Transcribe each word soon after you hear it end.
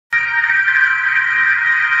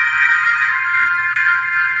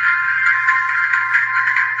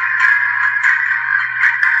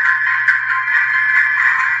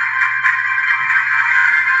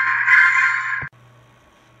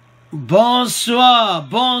Bonsoir,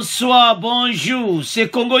 bonsoir, bonjour, c'est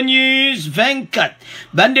Congo News 24.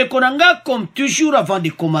 Bande Konanga, comme toujours avant de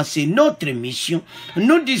commencer notre émission,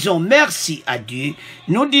 nous disons merci à Dieu,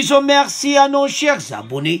 nous disons merci à nos chers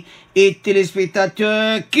abonnés et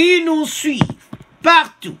téléspectateurs qui nous suivent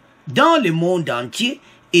partout dans le monde entier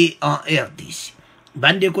et en RDC.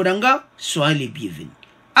 Bande Konanga, soyez les bienvenus.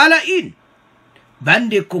 À la une,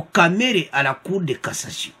 Bande Ko Kamerhe à la Cour de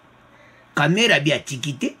cassation. Kamerhe a bien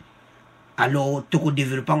tiquité. Alors, toko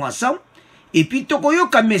développons ensemble. Et puis, toko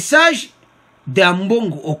yoka message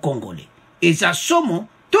d'Ambongo au Congolais. Et ça somme,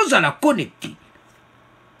 tous à la connecter.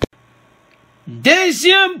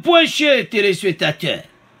 Deuxième point, chers téléspectateurs.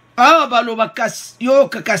 Ah,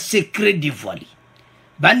 yoka secret dévoilé.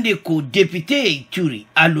 Bandeko, député Ituri,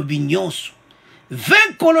 à l'Obignonso.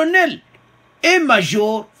 20 colonels et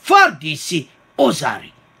majors phares d'ici aux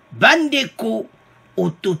arrêts. Bandeko, au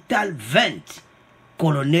total 20.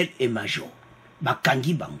 Colonel et major.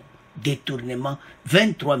 Bakangi bango. Détournement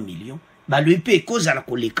 23 millions. Lui paye cause à la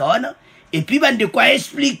kolekawana. Et puis bande quoi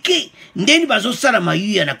expliquer. Ndeni bazo sala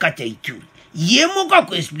mayuya na kata Ituri. Yemo kwa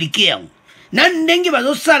ko expliquer yango. Na ndenge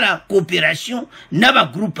bazo sala coopération na ba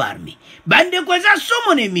groupe armé. Bande quoi za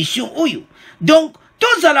somo émission oyo. Donc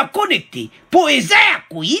tous à la connecter pour ezaya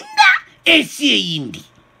ko inda et si indi.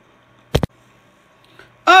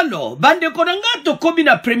 Alors, bande konanga to kobi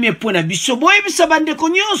na premier point na biso. Boye bisa bande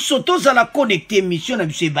konyo soto za la connecter émission na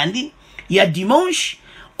biso bandi. Ya dimanche,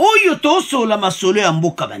 oyo to so la masolo ya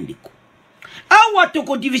mboka bandeko. Awa to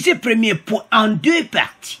ko diviser premier point en deux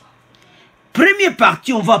parties. Première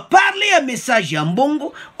partie, on va parler à message ya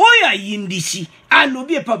Ambongo, oya yindisi,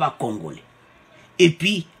 alobi pa ba Congolais. Et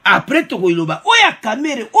puis, après to ko iloba, oya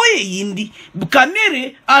Kamerhe, oya yindi,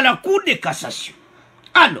 Kamerhe à la Cour de cassation.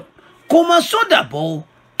 Alors, commençons d'abord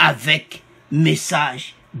avec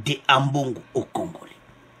message de Ambongo au Congolais.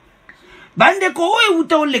 Bandeko oye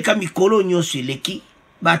uta oleka mikolo nyoso eleki,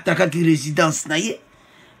 bataka ki résidence na ye,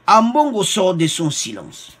 Ambongo sort de son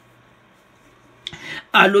silence.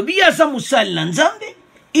 Alobi aza musali na Nzambe,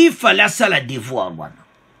 il fallait asala devoir wana.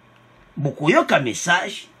 Boko yoka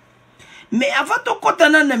message, mais avant to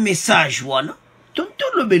kotana na message wana, tonto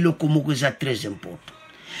lobeloko moko eza très important.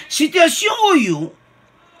 Situation oyo,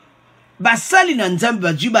 basali na Nzambe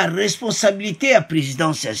baju ba responsabilité à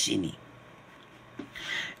présidence ya Seni.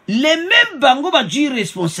 Les mêmes bango baju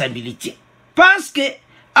responsabilité parce que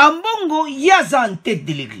Ambongo yaza en tête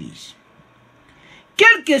de l'église.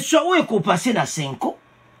 Quel que soit où est passé na 5 ans,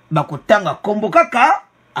 bakotanga kombo kaka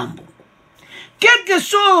Ambongo. Quel que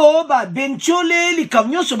soit ba benchole li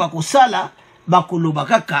kamnyoso bakosala bakoloba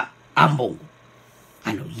kaka Ambongo.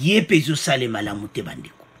 Alors yepezo sale malamu te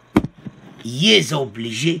bandeko. Yeza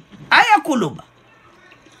obligé aya koloba.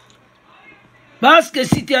 Parce que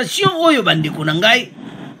situation oyo bandeko nangai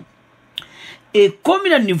est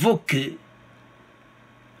comme à niveau que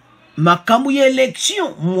makambu ya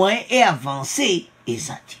élection moyen et avancé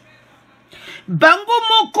ezati. Bango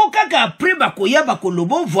moko kaka après bakoya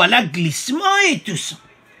bakolobo voilà glissement et tout ça.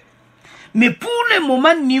 Mais pour le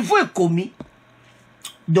moment niveau est commis.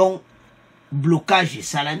 Donc blocage et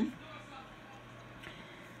salami.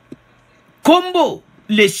 Combo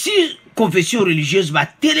les 6 confessions religieuses va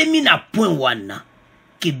terminer à point wana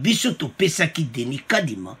que biso to pesa ki deni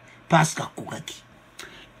kadima parce que kokaki.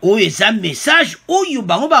 Oyo eza message oyo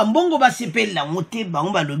bango ba Ambongo ba sepel la moté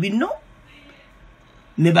bango ba lobi non.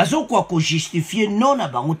 Mais bazo quoi ko justifier non na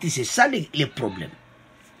bango te, c'est ça les problèmes.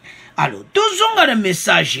 Alors, tozonga le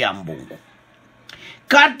message ya Ambongo.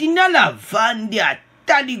 Cardinal avandi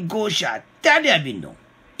atali gauche atali abindo.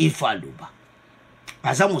 Il faut aloba.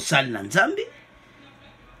 Aza mosali na Nzambe.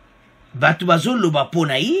 Batu bazo loba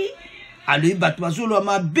pona yi. Aloyi batu bazo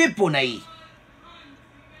loba mabe pona yi.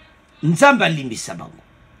 Nzambe alimbisa bango.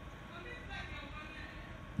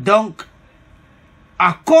 Donc,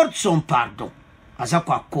 accorde son pardon. Aza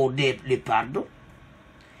ko accorder le pardon.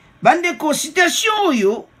 Bande ko citation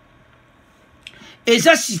yo.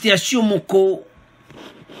 Eza citation moko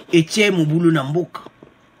etie mobulu na mboka.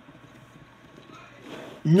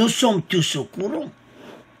 Nous sommes tous au courant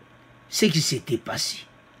ce qui s'était passé.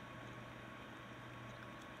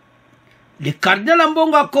 Le cardinal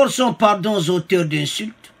Ambongo accorde son pardon aux auteurs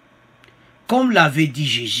d'insultes. Comme l'avait dit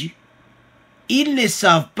Jésus, ils ne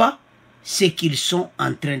savent pas ce qu'ils sont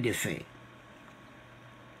en train de faire.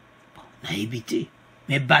 Bon, na évité.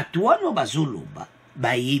 Mais batouano bazoloba,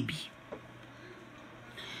 bayebi.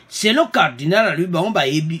 C'est le cardinal à lui, on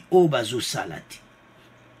bayebi o bazo salati.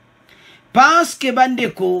 Parce que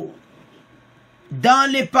bandeko,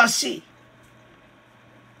 dans le passé,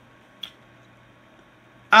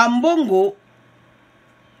 Ambongo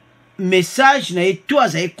message na ye to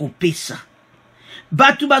azaye kopesa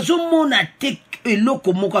bato bazomona te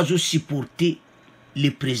eloko moko azosupporte le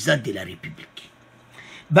président de la république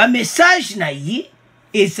bamessage na ye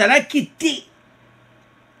ezalaki te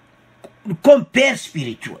comme père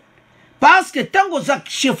spirituel parce que ntango oza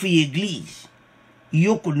chef y'église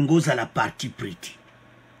yo kolinga ozala parti prêté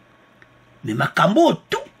mais makambo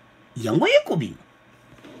oto yango ye kobima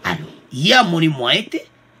alors ye amoni moyen te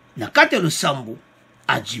na kati ya losambo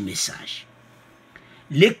adi message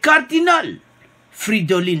le cardinal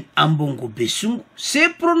Fridolin Ambongo Bessungu s'est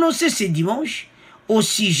prononcé ce dimanche au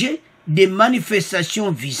sujet des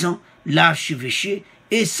manifestations visant l'archevêché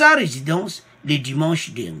et sa résidence le dimanche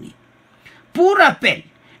dernier. Pour rappel,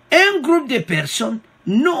 un groupe de personnes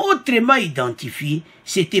non autrement identifiées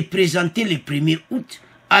s'était présenté le 1er août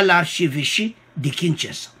à l'archevêché de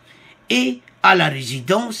Kinshasa et à la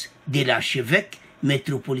résidence de l'archevêque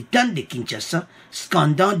métropolitain de Kinshasa,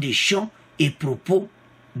 scandant des chants et propos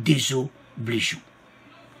désobligeants.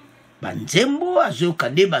 Banzembo, Azo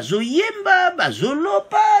Kade, Bazo Yemba, Bazo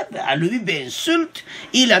Lopa, à lui insulte.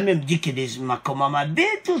 Il a même dit que des makamamabé,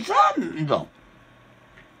 tout ça. Bon.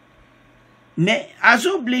 Mais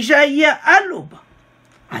Azo Bleja ya aloba.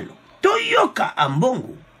 Alors, Toyoka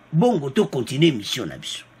Ambongo, Bongo to continue mission na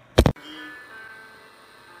biso.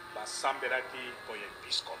 Basambelaki oya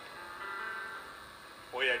episcope.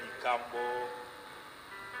 Oya likambo,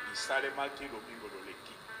 lisalemaki lomingo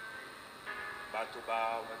loleki. Bato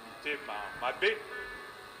ba mitema mabe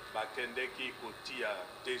bakendeki kotia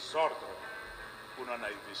désordre kuna na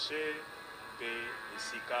évêché pe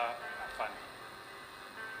esika afandi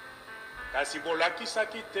kasi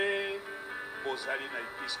bolakisaki te bozali na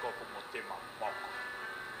episcope motema moko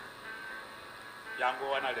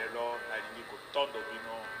yango wana lelo nalingi kotondo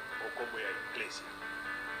bino okombo ya eklesia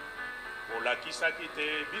bolakisaki te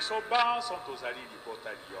biso banso tozali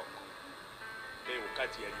libota liyoko pe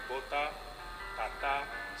okati ya libota tata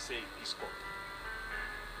se episcope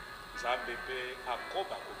Nzambe pe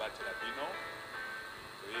akoba kobatela bino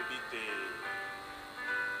oyebi te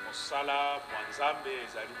mosala mwa Nzambe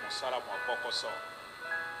ezali mosala mwa bokoso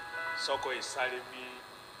soko esalemi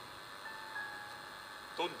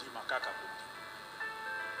tondima kaka kondima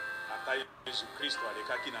ata Yesu Kristo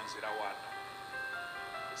alekaki na nzela wana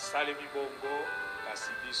esalemi bongo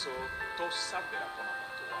kasi biso tosambela mpona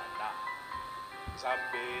moto wana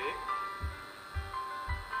Nzambe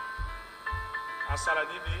asala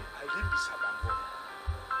nini alimbisa bango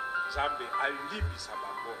Nzambe alimbisa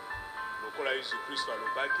bango lokola Yesu Kristo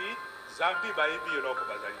alobaki Nzambe bayebi eloko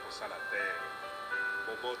bazali kosala te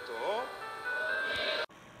boboto.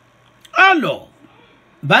 Alors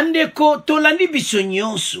bandeko tolandi biso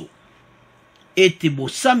nyonso ete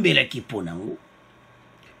bosambelaki mpo nango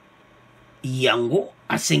yango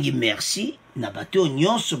asengi merci na bato oyo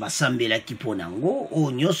nyonso basambelaki mpo nango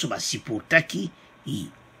oyo nyonso basupportaki ye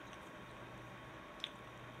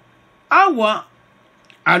awa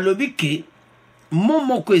alobi ke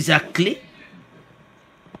momoko eza clé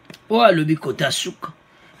oyo alobi kota suka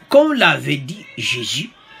comme l'avait dit Jésus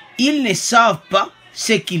ils ne savent pas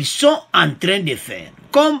ce qu'ils sont en train de faire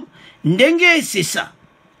comme ndenge c'est ça.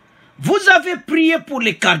 Vous avez prié pour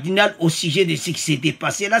le cardinal au sujet de ce qui s'était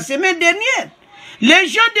passé la semaine dernière. Les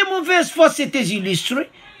gens de mauvaise foi s'étaient illustrés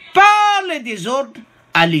par le désordre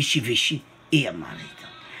à l'échevêché et à Marita.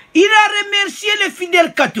 Il a remercié les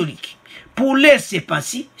fidèles catholiques pour leur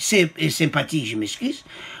sympathie, je m'excuse.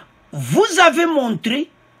 Vous avez montré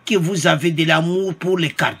que vous avez de l'amour pour le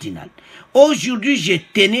cardinal. Aujourd'hui, je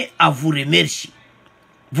tenais à vous remercier.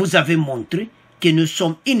 Vous avez montré que nous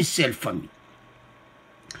sommes une seule famille.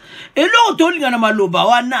 Et l'autre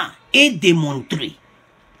est démontré.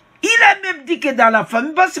 Il a même dit que dans la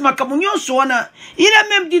famille, parce que il a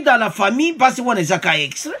même dit dans la famille, parce que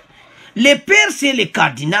le père c'est le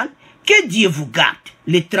cardinal, que Dieu vous garde.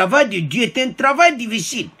 Le travail de Dieu est un travail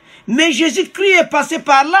difficile. Mais Jésus-Christ est passé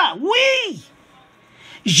par là. Oui.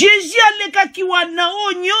 Jésus a le cas qui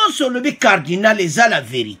le cardinal est la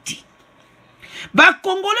vérité. Ba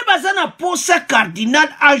Congolais bazana posa cardinal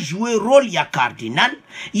a joué rôle ya cardinal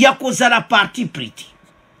ya kozala parti priti.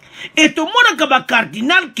 Et tout le monde ba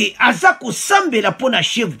cardinal que azako sambe la pona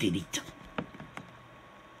chef de l'État.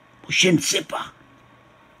 Je ne sais pas.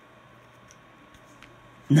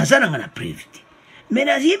 Nazana ngana prévité. Mais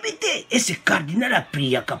nazibité et ce cardinal a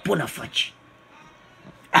prié à kapona fachi.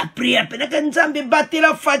 A prié à penaka nzambe bate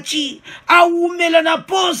la fachi. A umela na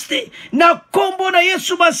poste. Na kombo na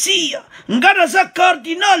Yesu Masia. Ngana za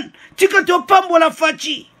cardinal. Tika te opambo la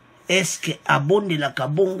fachi. Est-ce que abonne la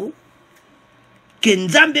kabongo? Que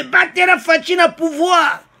nzambe bate la fachi na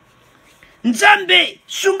pouvoir. Nzambe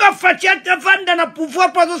sunga fatiata vanda na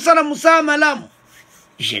pouvoir pas sala musa malamu.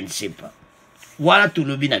 Je ne sais pas. Voilà tout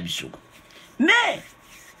le bien bisuka. Mais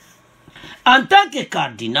en tant que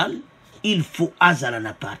cardinal, il faut azala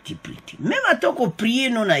na parti pris. Même à tant qu'on prier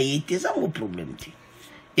non a été, ça mon problème.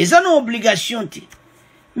 Et ça non obligation.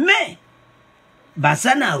 Mais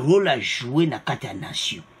ça a un rôle à jouer dans la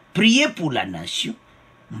nation. Prier pour la nation,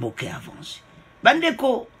 mboke avance.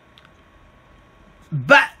 Bandeko,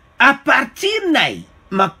 à partir naï,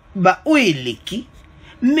 oeleki,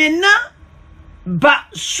 maintenant,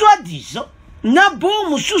 soi-disant, na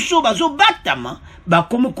bon mususu bazo batama,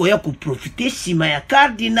 comme koya ko profiter sima ya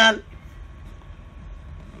cardinal.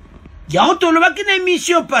 Ya on le qui na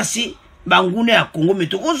émission passée, bangune ya Congo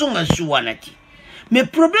metoko zonga suwanati. Mais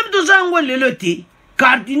problème de zangwe lelote,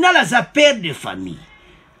 cardinal a sa père de famille.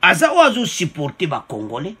 Aza oazo supporter ba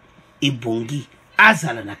Congolais et bongi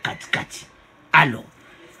azala na kati. Alors,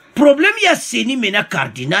 problème ya seni mena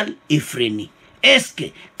cardinal est freiné. Est-ce que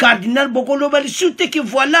cardinal Bokolo va souhaiter que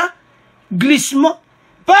voilà glissement?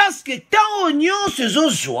 Parce que tant oignon se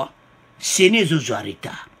zozoa, seni zozoa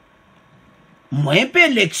retard. Moi un peu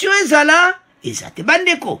élection ezala, ezate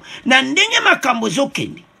bandeko. Na ndenge makambo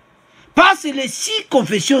zokende. Parce que les 6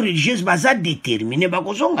 confessions religieuses baza déterminées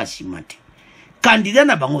bakozonga simate. Candidat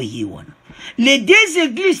na bango yiwana. Les 2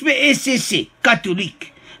 églises SCC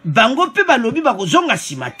catholiques bango pe balobi bakozonga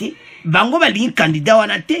simate, bango balingi candidat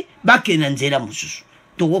wana te bakena nzela mususu.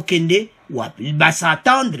 Toko kende wapi ba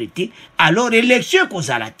s'attendre te alors élection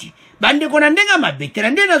kozala te. Bande kona ndenga mabetera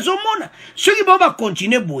ndena zomona. Soki ba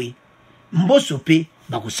continuer boye. Mboso pe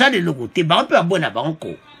bakosala loko te bango pe babona bango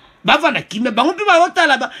ko. Bavana kime bango pe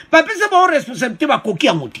baotala ba pesa ba responsabilité bakoki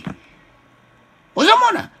yango te.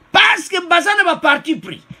 Ozomona parce que bazana ba parti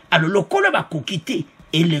pris. Alors lokolo bakoki te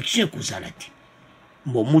élection kozala te.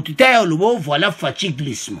 Bon mututa ya lobo voilà fatigue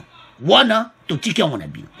glissement. Wana totiki yango na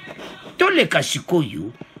bino. To le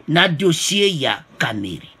kasikoyo na dossier ya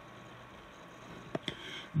Kamerhe.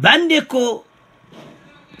 Bandeko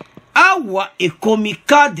awa ekomi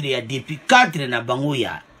cadre ya depuis cadre na bango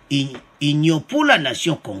ya Union pour la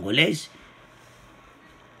nation congolaise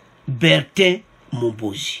Bertin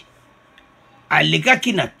Mobozi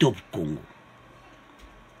alegaki na Top Congo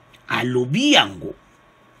alobi yango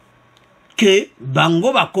que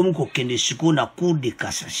bango bakomi kokende siko na cour de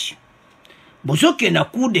cassation bozoke na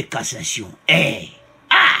cour de cassation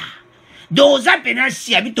donc za pena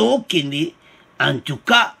si habito okende en tout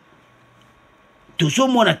cas tozo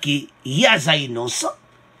mona ki yaza innocent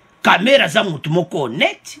Kamerhe za mutu moko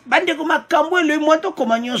honnête bandeko makambo le moto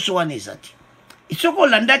koma nyonso wana ezati isoko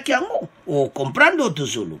landaki yango o comprendre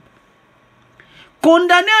tozolo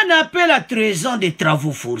condamné en appel à 13 ans de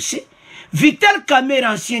travaux forcés. Vital Kamerhe,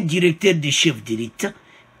 ancien directeur de chef de l'État,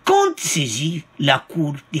 compte saisir la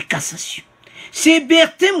Cour de cassation. C'est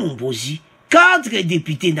Bertin Mobozi, cadre et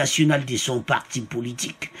député national de son parti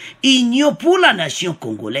politique, Union pour la nation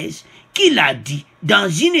congolaise, qui l'a dit dans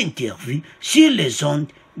une interview sur les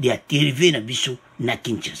ondes de la TV Nabiso na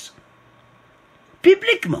Kinshasa.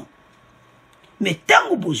 Publiquement. Mais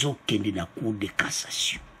tant que vous avez la Cour de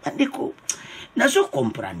cassation, nazo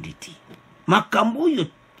comprendre ti makambo yo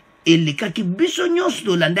elekaki biso nyonso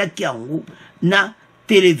tolandaki yango na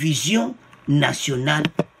télévision nationale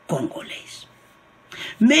congolaise.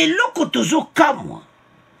 Mais loko tozo kamwa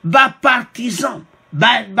ba partisan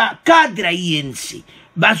ba cadre INC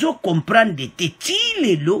bazo comprendre te ti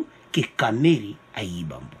lelo que Kamerhe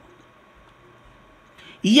ayibambo.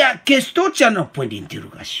 Il y a question qui a un point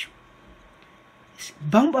d'interrogation.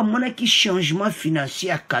 Bamba mona ki changement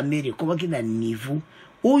financier à Kamerhe comment ki na niveau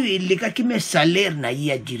où il ki me salaire na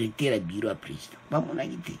ya directeur à bureau à président bamona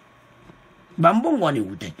ki te bambongo ane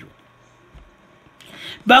utaki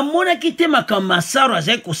bamona ki te makamasaro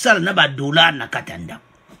azai ko sala na ba dollar na katanda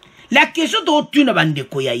la question to tuna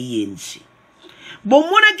bandeko ya INC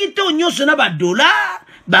bomona ki te onyoso na ba dollar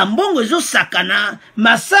bambongo zo sakana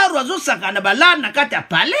masaro zo sakana bala na kata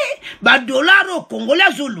pale ba dollar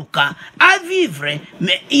congolais zo luka à vivre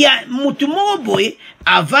mais il y a mutu moko boye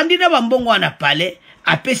avandi na bambongo na pale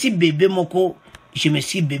apesi bébé moko je me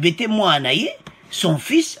suis bébé te moi anaye son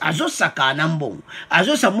fils azo sakana mbongo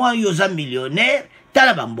azo sa moi yoza millionnaire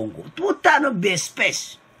tala bambongo tout tano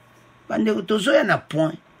bespèce bande tozo ya na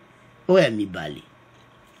point oya mibali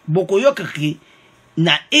boko yokaki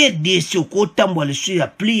na RDC ko tambo le sur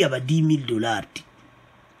appli ya ba $10,000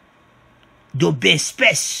 do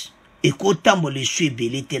bespèce et ko tambo le sur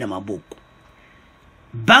belete na maboko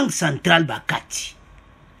banque centrale bakati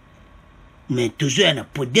mais toujours yana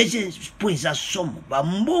pour des points à somme ba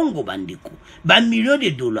mbongo bandeko ba millions de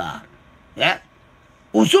dollars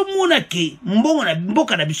ozomona ke mbongo na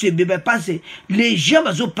mboka na biso ebeba parce les gens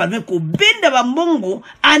bazoparvient kobenda bambongo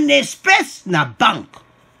en espèce na banque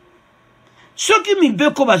soki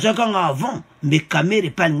mibeko bazwakanga avant me Kamerhe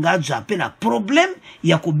epalinga azwa mpe na problème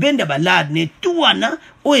ya kobenda balard ne tu wana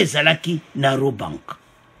oyo ezalaki na Robank.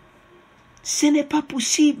 Ce n'est pas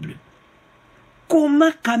possible.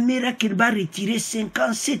 Comment Kamerhe qu'il va retirer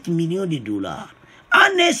 57 millions de dollars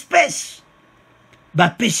en espèces?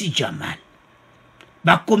 Bapesi Jamal,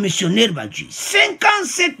 commissionnaire badji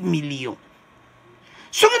 57 millions.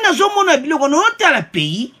 Soki nazomona biloko na otala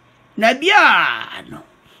pays na bia non.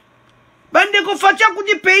 Bande ko fatia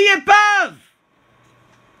kuti pays épave.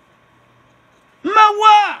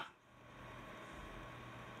 Mawa.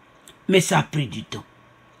 Mais ça a pris du temps.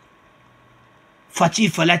 Fati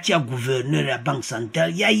falati ya gouverneur la banque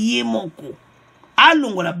centrale ya yemoko.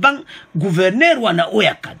 Alongo la banque gouverneur wana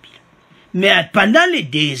oya Kabila. Mais pendant les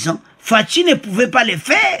 2 ans, Fati ne pouvait pas le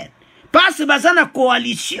faire. Parce que c'est une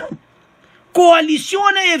coalition. Coalition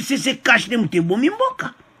na FCC cache de mtebo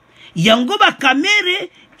mimboka. Yango ba Kamerhe,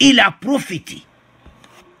 il a profité.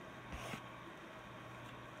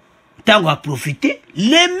 Tango a profité,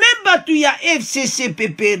 les mêmes battus ya FCC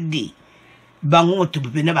PPRD. Bango tu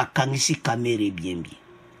peux pas kangisi Kamerhe bien bien.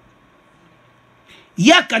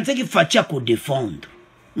 Ya kanse ki Fati ko défendre.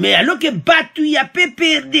 Mais alors que battu ya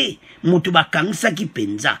PPRD, mutu ba kangisa ki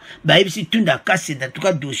penza. Ba ebisi tunda kase na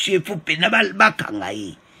tuka dossier faut pena ba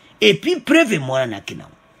kangai. Et puis preuve moi na kina.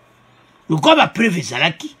 Pourquoi ba preuve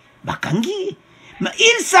zalaki ba kangi. Mais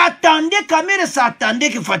il s'attendait Kamerhe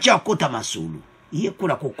s'attendait que Fati akota masulu. Iye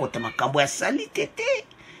kula kokota makambo ya sali tete.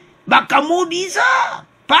 Ba kamobiza.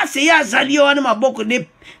 Parce qu'il y a Zalion Maboko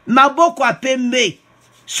a pembe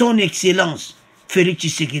son excellence Félix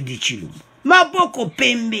Tshisekedi Tshilombo. Maboko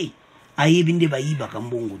pembe ayebinde bayiba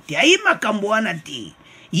kambongo te ayima kamboana te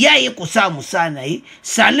ya yeko sa musana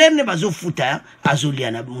salaire ne bazofuta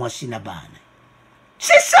azoliana mwasi na bana.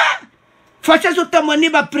 C'est ça. Facha zotamani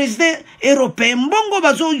ba président européen mbongo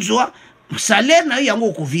bazozwa salaire na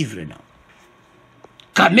yango ko vivre na.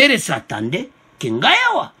 Kamerhe s'attendait que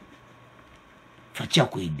ngayawa Fatia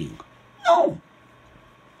koibinga. Non.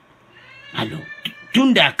 Alors,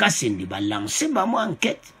 tunda kasendi ba lancer ba mo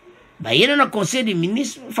enquête. Ba yena na conseil des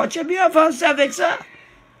ministres, Fatia bien avancer avec ça.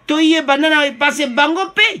 Toye banana e passer bango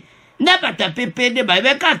pe. Na ba taper pede ba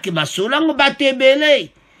beka ki masolango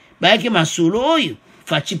batebele. Ba ki masolo oyo,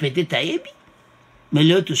 Fatia peut-être ayebi. Mais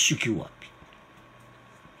l'autre suki wapi.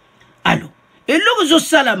 Alors, et l'autre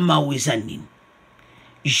sala mawezanini.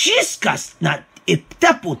 Jusqu'à na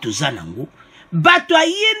étape otozanango. Bato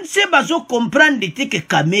ayen se bazo comprendre que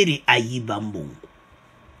Kamerhe ayiba mbongo.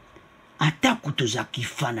 Ata kutoza ki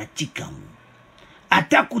fanatique ango.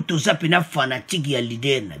 Ata kutoza pena fanatique ya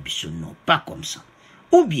leader na biso non, pas comme ça.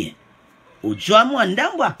 Ou bien, ozwa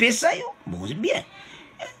mwandambo apesa yo, bon c'est bien.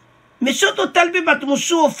 Mais surtout talbe bato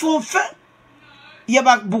mosu au fond fin. Ya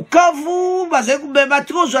ba Bukavu, bazeku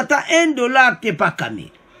bebatro zata $1 te pa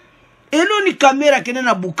Kamerhe. Elo ni Kamerhe akende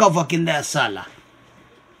na Bukavu akende ya sala.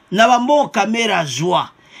 Na bambo Kamerhe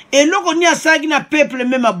azwa. Et loko ni asagi na peuple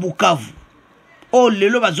même à Bukavu. Oh,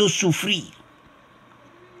 lelo bazo souffrir.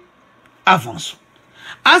 Avançons.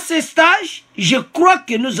 À ce stage, je crois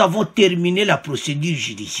que nous avons terminé la procédure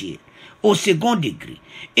judiciaire au second degré.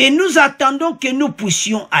 Et nous attendons que nous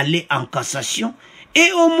puissions aller en cassation.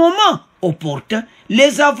 Et au moment opportun,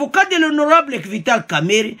 les avocats de l'honorable Vital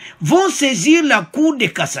Kamerhe vont saisir la cour de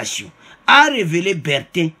cassation, a révélé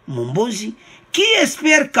Bertin Mombozi, qui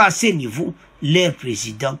espère qu'à ce niveau, leur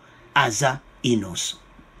président Aza innocent.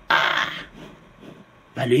 Ah!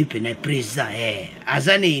 Bah lui, le président,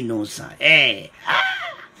 Aza n'est innocent.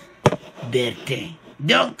 Bertin.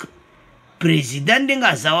 Donc, président de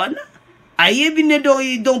Azawana, ayebine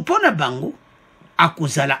donc pona bango,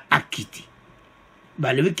 akozala akiti.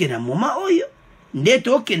 Bah lui, qui na moment oyo,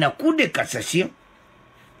 neto qui na cour de cassation,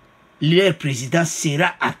 leur président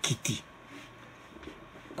sera acquitté.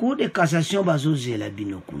 Cour de cassation bazoze la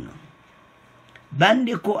binokuna.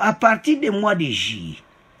 Bandeko à partir du mois de juillet.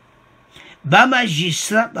 Ba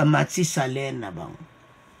magistrat ba mati salaire na bango.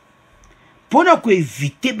 Pona ko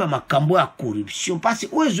éviter ba makambo ya corruption parce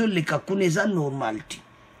que ozo le kakuneza normality.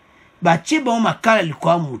 Ba tie ba makala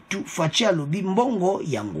likwa mutu fachi alobi mbongo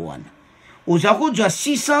yango wana. Ozako jwa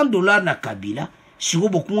 $600 na Kabila, siko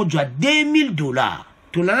bokungo jwa $2000.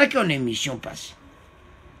 Tolana ki on émission passe.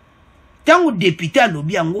 Tango député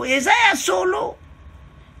alobi yango eza ya solo.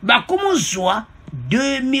 Ba komo zwa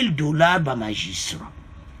 $2000 ba magistrat.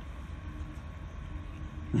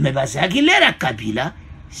 Mais bazaki lera Kabila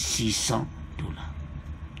 $600.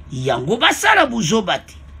 Yango basala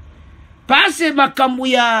buzobati. Parce makambo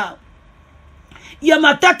ya ya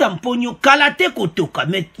matata mponyo kalate kotoka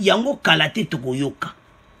mais yango kalate tokoyoka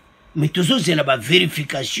mais tozozela ba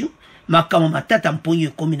vérification makama matata mponyo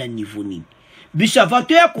ekomi na niveau nini biso avant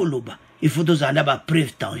toya koloba il faut tozala ba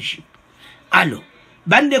preuve tangible. Alors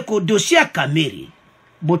bandeko dossier ya Kamerhe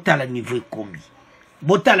botala niveau ekomi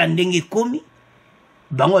botala ndenge ekomi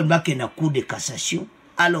bango bake na cour de cassation.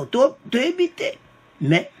 Alors to éviter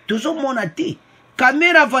mais tozomona te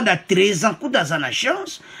Kamerhe avant de 13 ans, coup dans la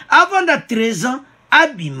chance, avant de 13 ans,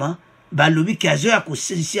 abima, balobi ki azo ya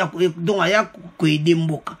kosisia donc aya ko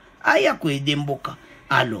edemboka. Aya ko edemboka.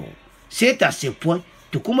 Alors, c'est à ce point,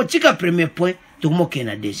 tout comme tika premier point, tout comme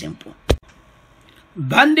na deuxième point.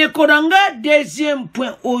 Bande koranga deuxième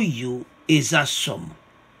point oyo eza somme.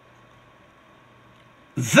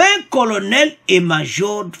 20 colonels et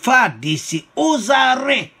majors FARDC aux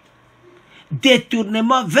arrêts.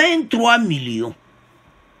 Détournement 23 millions.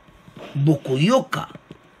 Bokoyoka,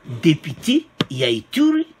 député ya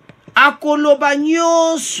Ituri, akoloba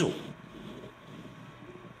nyonso.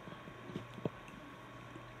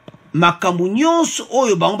 Makambu nyonso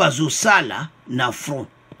oyo bango bazosala na front.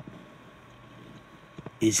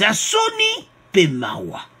 Eza soni pe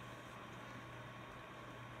mawa.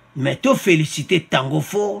 Mais to féliciter Tango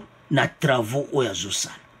Fort na travaux oyo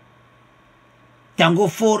azosala. Tango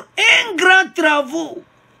Fort, un grand travaux.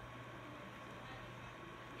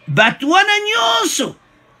 Batouana nyonso.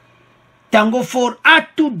 Tango Fort a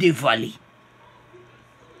tout dévoilé.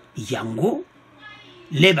 Yango,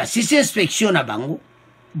 leba si c'est inspection na bango,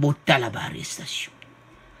 botala ba arrestation.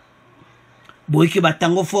 Boyke ba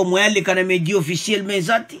Tango Fort moya le kana média officiel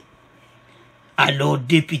mezati. Alors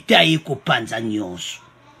député ayeko panza nyonso.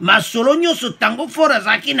 Masolo nyonso Tango Fort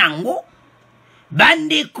azaki nango.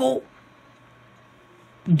 Bandeko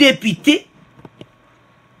député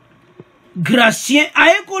Gracien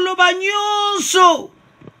aekoloba nyonso.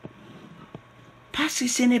 Parce que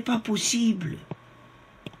ce n'est pas possible.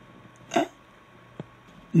 Hein?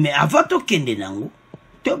 Mais avant to kende nango,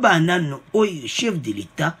 to banano oyo chef de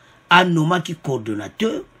l'État a nommé qui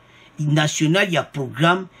coordonnateur national, il y a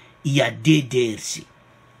programme, il y a DDRC.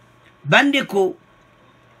 Bandeko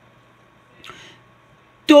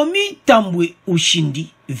Tomi Tambwe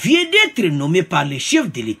Ushindi vient d'être nommé par le chef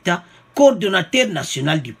de l'État coordonnateur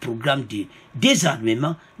national du programme de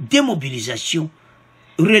désarmement, démobilisation,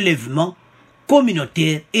 relèvement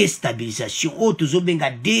communautaire et stabilisation au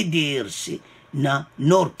Tozobenga DDRC na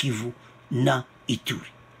Nord Kivu na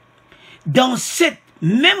Ituri. Dans cette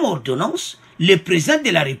même ordonnance, le président de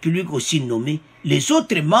la République aussi nommé les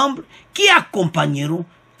autres membres qui accompagneront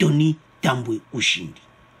Tony Tambwe Ushindi.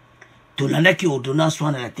 Tolanda qui ordonnance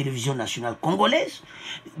soit dans la télévision nationale congolaise.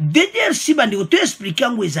 DDRC bandiko to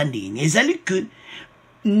expliquer ngo ezandenge ezali que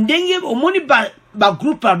ndenge omoni ba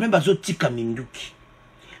groupe armé bazotika minduki.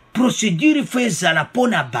 Procédure faut ezala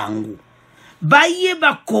pona bango.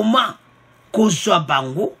 Bayeba comment kozwa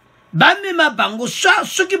bango, ba mema bango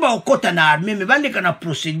soki ba okota na armée mais baleka na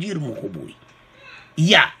procédure mokoboyi.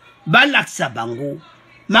 Ya ba laksa bango.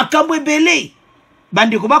 Makambo ebele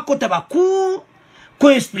bandiko bakota ba cour ko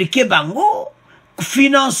expliquer bango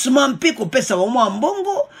financement mpe ko pesa wa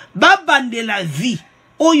Ambongo ba bande la vie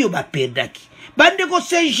oyo ba perdaki bande ko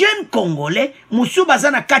ces jeunes congolais musu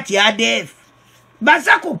bazana kati ya ADF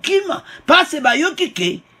baza ko kima parce ba yoki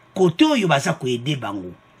ke kote oyo baza ko aider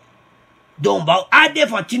bango donc ba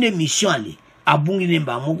ADF atine mission ale abungi ne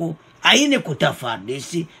moko ayine kota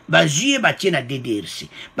FARDC ba juye ba tiena DDRC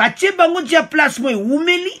ba tie bango dia place mo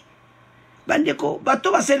umeli bande ko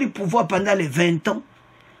bato ba seli pouvoir pendant les 20 ans.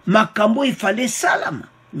 Makambo il fallait salama.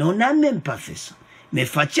 Mais on n'a même pas fait ça. Mais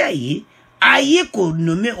Fatiaye, aïe qu'on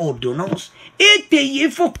nomme ordonnance, et il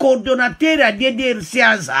faut coordonnateur à DDRC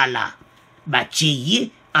à Zala.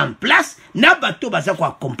 Batiye en place, na bato baza ko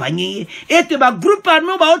accompagner, et te ba groupe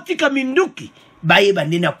armé ba otika minduki, ba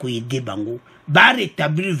yebande na ko yede bango, ba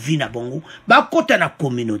rétablir vie na bango, ba kota na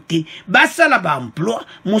communauté, ba sala ba emploi,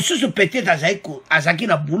 mosusu peut-être azaki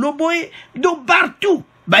na boulot boye, donc partout,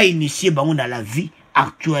 ba initier bango dans la vie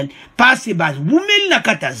actuelle parce que bas wumeli na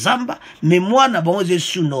kata zamba mais moi na bon je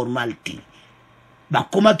sous normalité ba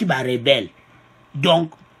koma ki ba rebelle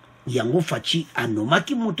donc yango fachi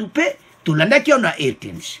anomaki mutupe to landa ki on a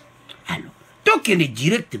RTNC. Alors tokene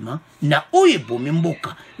directement na oyebo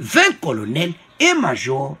mboka 20 colonels et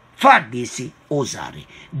majors FARDC aux arrêts.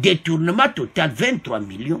 Détournement total 23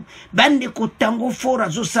 millions. Bande ko Tango Fort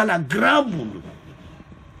azo sala grand boulot.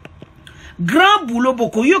 Grand boulot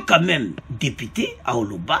bokoyo quand même député à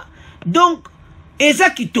Oloba. Donc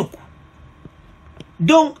eza kitoko.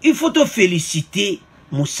 Donc il faut te féliciter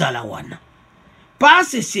Moussala wana.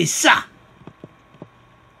 Parce que c'est ça.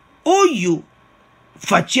 Oyo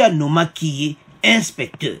Fatia Noma kiye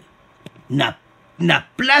inspecteur na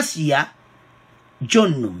place ya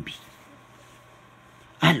John Numbi.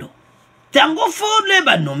 Alors, tango fort le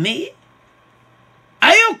ba nommé,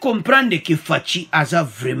 ayo comprendre que Fachi aza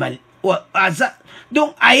vraiment aza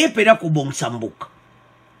donc aye peda ko bon samboka.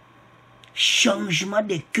 Changement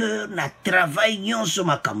de cœur na travail nyonso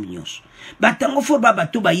makambo nyonso. Ba tango fort ba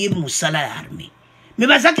bato ba ye musala armée. Mais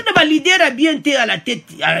bazaki na ba leader a bien te à la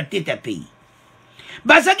tête à pays.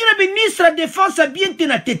 Bazaki na ministre de défense a bien te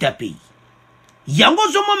na tête à pays. Yango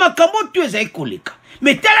zomo makambo tu ezai koleka.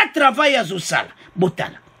 Mais tala travail azo sala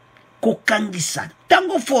botala. Kokangisa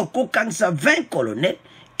tango fort kokangisa 20 colonels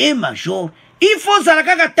et major. Il faut sala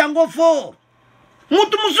kaka tango fort.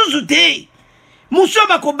 Mutu mususu te. Muso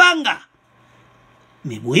bakobanga.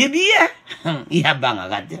 Mais boye biye. Ya banga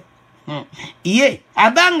kate. Iye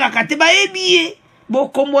abanga kate ba ebiye.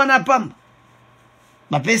 Boko mwana pamba.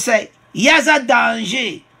 Ba pesa yaza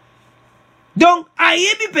danger. Donc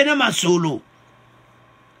ayebi pena masolo.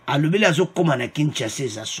 Alobeli azo koma na Kinshasa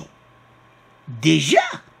za so. Déjà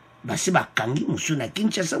basi bakangi musu na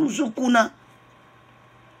Kinshasa musu kuna.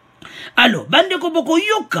 Alors bande ko boko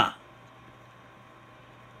yoka.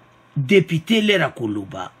 Député lera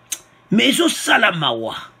koloba. Mais ezo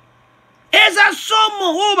salamawa. Eza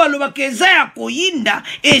somo o baloba keza ya koyinda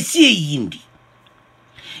esi yindi.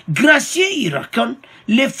 Gracien y raconte,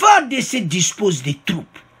 les FARDC disposent de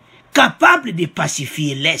troupes capables de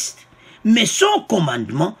pacifier l'Est, mais son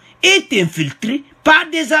commandement est infiltré par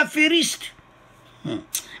des affairistes.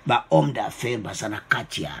 Ba homme d'affaires basana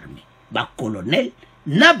kati armée, ba colonel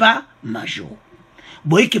naba major.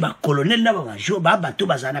 Boyeke ba colonel naba major ba bato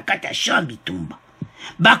basana kati chambitumba.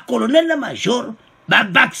 Ba colonel na major ba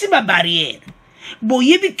baxi ba barrière.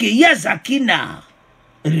 Boyebi ke yazaki na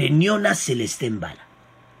réunion na Célestin Mbala.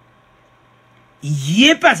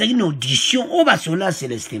 Yé pas une audition au Basona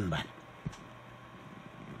Célestin Mbala.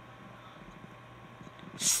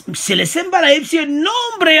 Célestin Mbala est un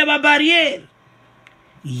nombre de barrières.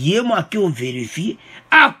 Yé moi qui on vérifie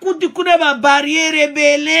à coup de coup de barrière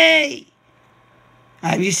rebelle.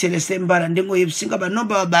 Ah oui Célestin Mbala ndengo yebsinga ba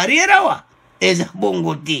nombre de barrières wa. Eza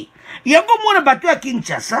bongo te. Yango mona bato ya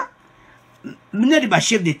Kinshasa. Mine ba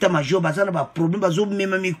chef d'état-major bazana ba problème bazo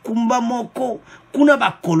mema mikumba moko kuna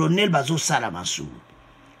ba colonel bazo sala masu.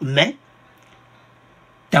 Mais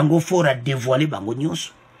tango fora dévoiler bango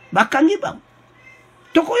nyonso bakangi bango.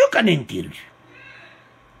 Toko yoka na interview.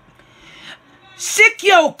 Ce qui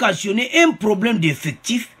a occasionné un problème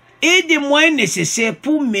d'effectifs et des moyens nécessaires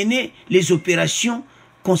pour mener les opérations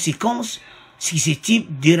conséquences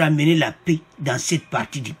susceptibles de ramener la paix dans cette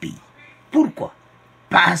partie du pays. Pourquoi?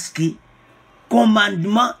 Parce que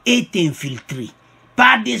commandement est infiltré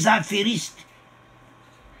par des affairistes.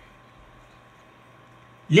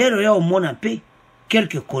 Les royaumes au monde paix,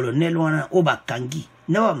 quelques colonels wana obakangi,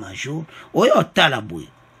 nawa major, oyo talaboué.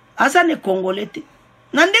 Asane congolais te.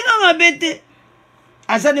 Nandenga ngabete.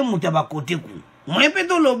 Asane mutaba kote ku.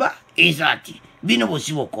 Mwepeto loba, ezati. Bino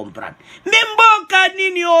bosi bo comprendre. Memboka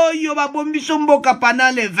nini oyo babombiso mboka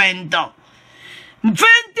pendant les 20 ans. 20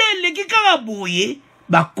 ans, les kikaka bouye.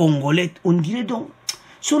 Ba congolais on dirait donc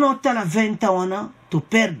son hôtel à 20 ans on a to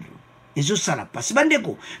perdre et ça la passe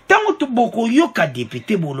bandeko tango to boko yoka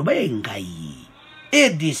député bolo ba ngai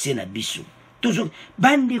RDC na biso toujours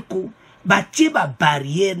bandeko batie ba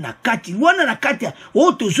barrière na kati wana na kati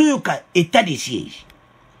o tozo yoka état de siège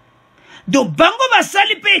donc bango ba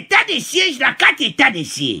sali pe état de siège na kati état de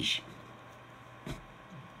siège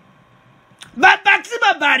ba bati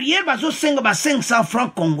ba barrière bazo senga ba 500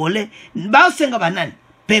 francs congolais ba senga banane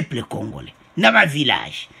peuple congolais na ba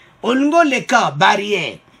village olingo le cas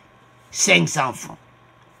barrière 500 francs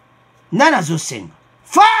nana zo senga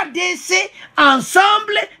FARDC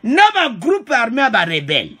ensemble na ba groupe armé ba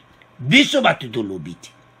rebelle biso ba tuto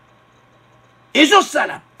lobiti ezo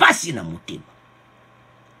sala pasi na motema.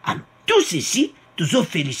 Alors tout ceci toujours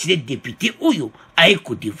féliciter député Oyo a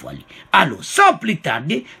dévoilé. Alors, sans plus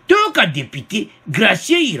tarder, tout cas député,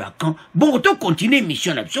 Gracien Irakan, bon, tu continues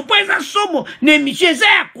mission là. Ce point, ça somme, l'émission, ça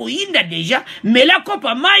a déjà, mais la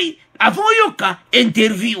copa mai, avant yoka,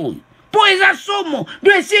 interview. Pour ça somme,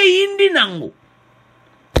 de essayer indi nango.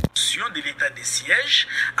 De l'état de siège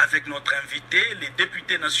avec notre invité, le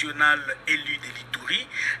député national élu de l'Ituri,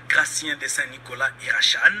 Gracien de Saint-Nicolas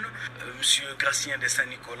Irachan. Monsieur Gracien de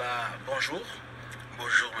Saint-Nicolas, bonjour.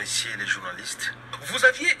 Bonjour messieurs les journalistes. Vous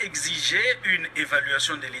aviez exigé une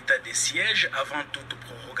évaluation de l'état de siège avant toute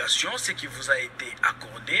prorogation, ce qui vous a été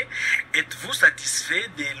accordé. Êtes-vous satisfait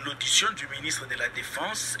de l'audition du ministre de la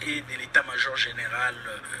Défense et de l'état-major général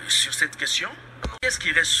sur cette question? Qu'est-ce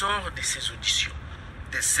qui ressort de ces auditions?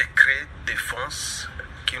 Des secrets défense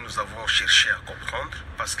que nous avons cherché à comprendre,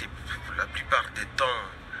 parce que la plupart des temps,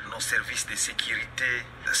 nos services de sécurité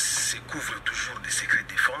se couvrent toujours des secrets de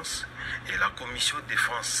défense, et la commission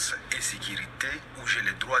défense et sécurité, où j'ai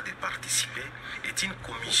le droit de participer, est une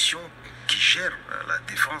commission qui gère la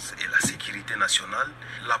défense et la sécurité nationale.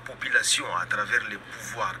 La population, à travers les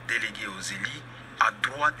pouvoirs délégués aux élus, a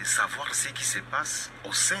droit de savoir ce qui se passe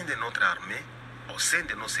au sein de notre armée, au sein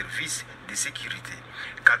de nos services de sécurité.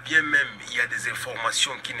 Quand bien même il y a des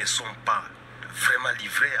informations qui ne sont pas vraiment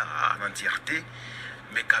livrées à l'entièreté,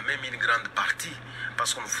 mais quand même une grande partie,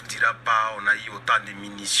 parce qu'on ne vous dira pas on a eu autant de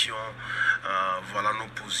munitions, voilà nos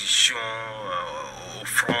positions au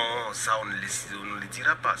front, ça on ne le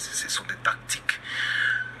dira pas, ce sont des tactiques.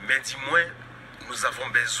 Mais du moins, nous avons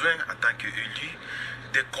besoin en tant qu'élus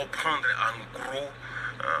de comprendre en gros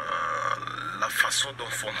la façon dont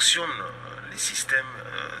fonctionnent les systèmes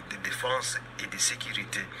de défense et de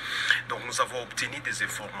sécurité. Donc nous avons obtenu des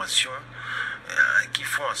informations qui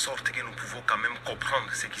font en sorte que nous pouvons quand même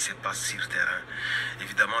comprendre ce qui se passe sur le terrain.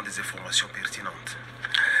 Évidemment des informations pertinentes.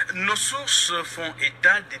 Nos sources font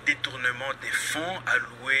état des détournements des fonds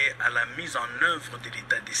alloués à la mise en œuvre de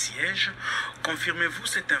l'état de siège. Confirmez-vous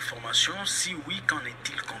cette information? Si oui, qu'en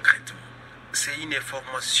est-il concrètement? C'est une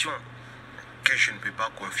information que je ne peux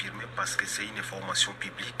pas confirmer parce que c'est une information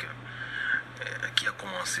publique qui a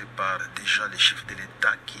commencé par déjà le chef de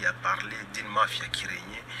l'État qui a parlé d'une mafia qui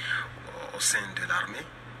régnait au sein de l'armée.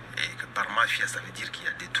 Et que par mafia, ça veut dire qu'il y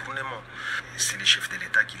a détournement. C'est le chef de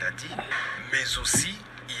l'État qui l'a dit. Mais aussi,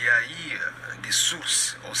 il y a eu des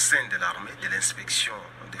sources au sein de l'armée, de l'inspection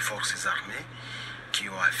des forces armées, qui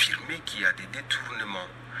ont affirmé qu'il y a des détournements.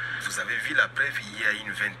 Vous avez vu la preuve, il y a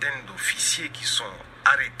une vingtaine d'officiers qui sont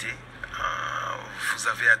arrêtés. Vous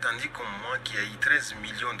avez attendu comme moi qu'il y a eu 13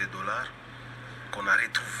 millions de dollars qu'on a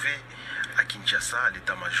retrouvés à Kinshasa, à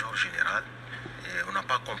l'état-major général. Et on n'a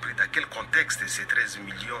pas compris dans quel contexte ces 13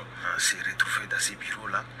 millions s'est retrouvés dans ces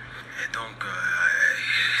bureaux-là. Et donc,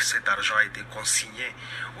 cet argent a été consigné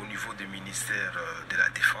au niveau du ministère de la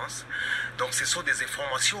Défense. Donc, ce sont des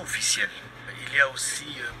informations officielles. Il y a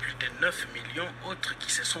aussi plus de 9 millions autres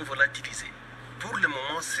qui se sont volatilisés. Pour le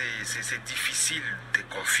moment, c'est difficile de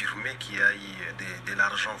confirmer qu'il y a eu de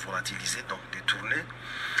l'argent volatilisé, donc détourné.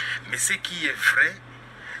 Mais ce qui est vrai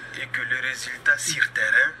est que le résultat sur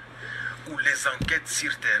terrain, ou les enquêtes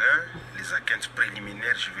sur terrain, les enquêtes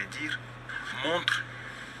préliminaires, je veux dire, montrent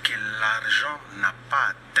que l'argent n'a pas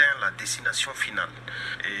atteint la destination finale.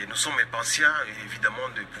 Et nous sommes impatients, évidemment,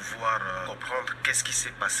 de pouvoir comprendre qu'est-ce qui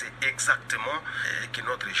s'est passé exactement et que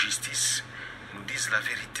notre justice nous dise la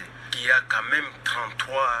vérité. Il y a quand même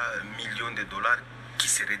 33 millions de dollars qui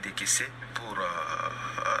seraient décaissés pour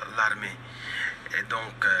l'armée. Et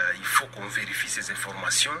donc, il faut qu'on vérifie ces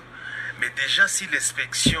informations. Mais déjà, si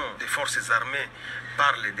l'inspection des forces armées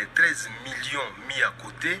parle de 13 millions mis à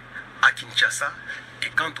côté à Kinshasa, et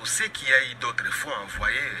quand on sait qu'il y a eu d'autres fonds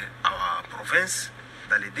envoyés à la province,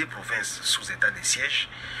 dans les deux provinces sous état de siège,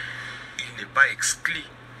 il n'est pas exclu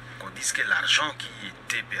qu'on dise que l'argent qui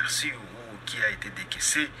était perçu ou qui a été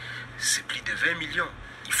décaissé, c'est plus de 20 millions.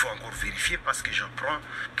 Il faut encore vérifier parce que j'apprends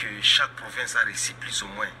que chaque province a reçu plus ou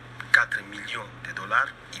moins 4 millions de dollars.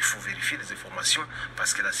 Il faut vérifier les informations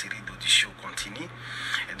parce que la série d'auditions continue.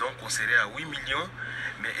 Et donc on serait à 8 millions.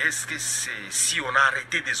 Mais est-ce que si on a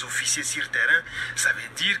arrêté des officiers sur le terrain, ça veut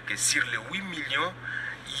dire que sur les 8 millions,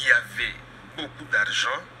 il y avait beaucoup d'argent.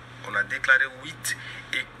 On a déclaré 8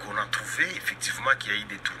 et qu'on a trouvé effectivement qu'il y a eu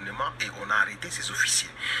des détournements et on a arrêté ces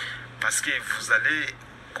officiers. Parce que vous allez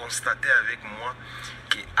constater avec moi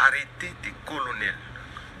qu'arrêter des colonels,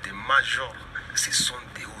 des majors, ce sont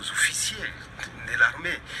des hauts officiers de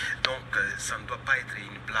l'armée. Donc ça ne doit pas être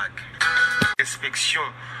une blague. L'inspection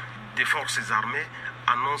des forces armées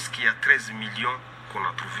annonce qu'il y a 13 millions qu'on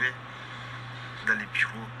a trouvés dans les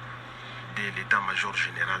bureaux de l'état-major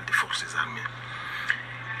général des forces armées.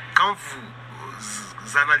 Quand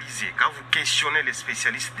vous analysez, quand vous questionnez les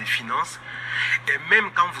spécialistes des finances, et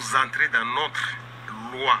même quand vous entrez dans notre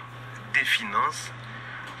loi des finances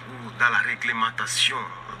ou dans la réglementation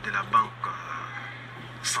de la banque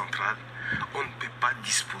centrale, on ne peut pas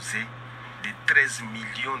disposer de 13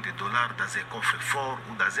 millions de dollars dans un coffre-fort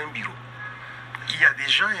ou dans un bureau. Il y a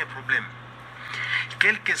déjà un problème.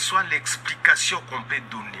 Quelle que soit l'explication qu'on peut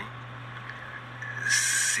donner,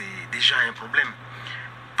 c'est déjà un problème.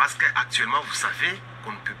 Parce qu'actuellement, vous savez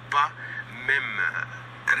qu'on ne peut pas même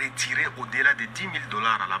retirer au-delà de 10 000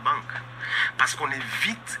 dollars à la banque. Parce qu'on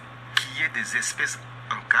évite qu'il y ait des espèces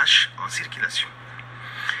en cash en circulation.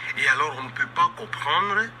 Et alors, on ne peut pas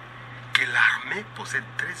comprendre que l'armée possède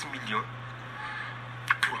 13 millions.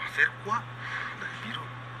 Pour en faire quoi dans le bureau?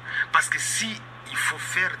 Parce que si il faut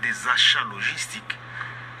faire des achats logistiques.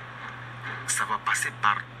 Ça va passer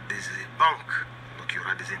par des banques. Donc il y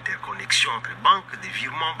aura des interconnexions entre banques, des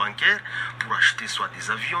virements bancaires pour acheter soit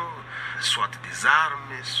des avions, soit des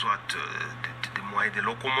armes, soit des moyens de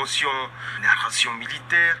locomotion, les rations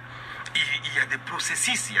militaires. Il y a des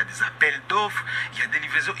processus, il y a des appels d'offres, il y a des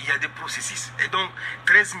livraisons, il y a des processus. Et donc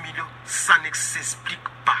 13 millions, ça ne s'explique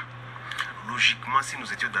pas. Logiquement, si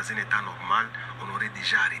nous étions dans un état normal, on aurait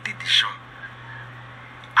déjà arrêté des champs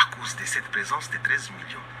à cause de cette présence de 13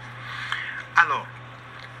 millions. Alors,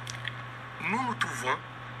 nous trouvons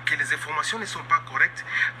que les informations ne sont pas correctes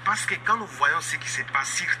parce que quand nous voyons ce qui se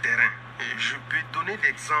passe sur le terrain, je peux donner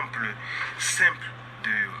l'exemple simple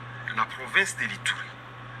de la province de l'Ituri,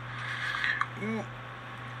 où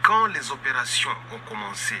quand les opérations ont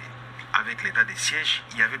commencé avec l'état de siège,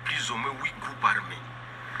 il y avait plus ou moins 8 groupes armés.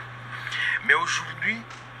 Mais aujourd'hui,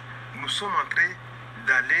 nous sommes en train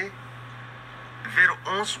d'aller vers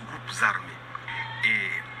 11 groupes armés.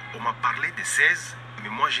 Et on m'a parlé de 16, mais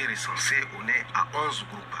moi j'ai recensé, on est à 11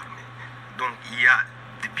 groupes armés. Donc il y a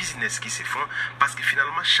des business qui se font parce que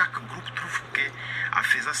finalement chaque groupe trouve qu'en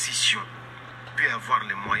faisant scission, peut avoir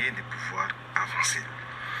les moyens de pouvoir avancer.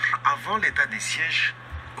 Avant l'état de siège,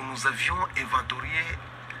 nous avions inventorié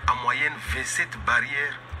en moyenne 27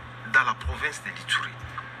 barrières dans la province de l'Ituri.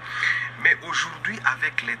 Mais aujourd'hui,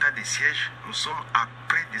 avec l'état de siège, nous sommes à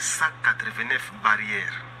près de 189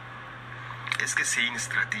 barrières. Est-ce que c'est une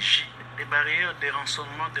stratégie? Des barrières de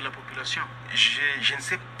rançonnement de la population? Je ne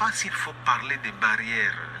sais pas s'il faut parler de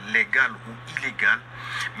barrières légales ou illégales,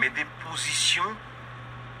 mais des positions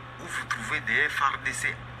où vous trouvez des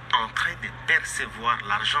FRDC en train de percevoir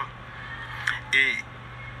l'argent. Et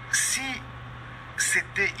si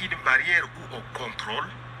c'était une barrière où on contrôle,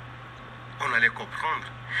 on allait comprendre.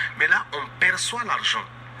 Mais là, on perçoit l'argent.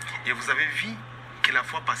 Et vous avez vu que la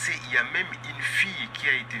fois passée, il y a même une fille qui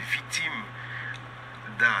a été victime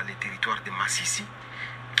dans les territoires de Massissi,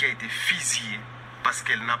 qui a été fusillée parce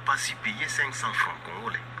qu'elle n'a pas su payer 500 francs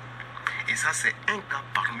congolais. Et ça, c'est un cas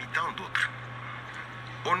parmi tant d'autres.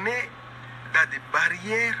 On est dans des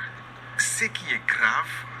barrières, ce qui est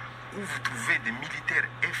grave, où vous trouvez des militaires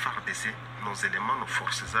FRDC, nos éléments, nos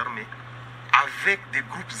forces armées, avec des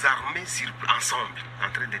groupes armés ensemble,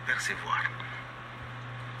 en train de percevoir.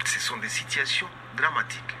 Ce sont des situations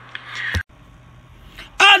dramatiques.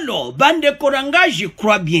 Alors, Bande Koranga, je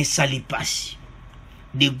crois bien ça les passe.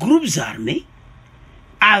 Des groupes armés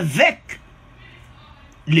avec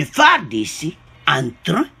le FARDC en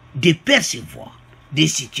train de percevoir des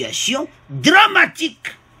situations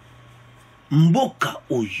dramatiques. Mboka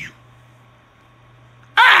Oyo.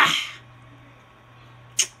 Ah!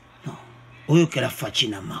 Non. Oyo que la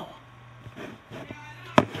fatina mawa.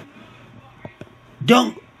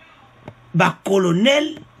 Donc, ba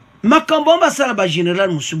colonel, makambomba sala ba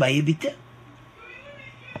général Moussou ba yebite.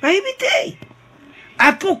 Ba yebite.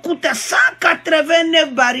 Après kuta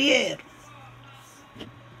 189 barrières.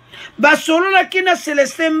 Ba solo la kina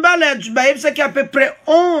Célestin Mbala ba yebisa ki à peu près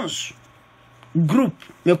 11 groupes.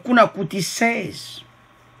 Mais kuna kuti 16.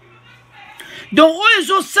 Donc,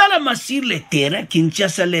 ils ont salama sur le terrain,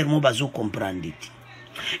 Kinshasa l'air mo bazo comprendre.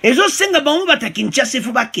 Ils ont senga bango bata Kinshasa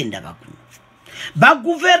faut ba kenda baku. Ba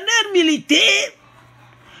gouverneur militaire,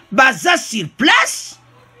 baza sur place,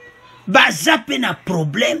 baza pe na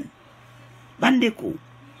problème. Bandeko,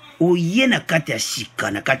 oye na kati ya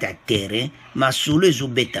sika, na kati ya terrain, masolo ezo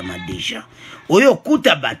beta ma déjà. Oyo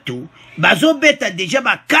kuta bato, bazo beta déjà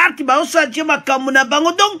ba carte, ba osadje makamu na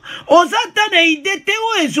bango. Donc, ozata na ide te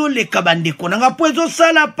o ezo leka bandeko. Nanga po ezo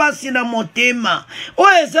sala pasi na motema. O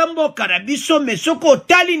ezambo karabiso mesoko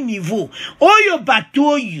tali niveau. Oyo bato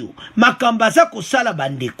oyo, makambaza ko sala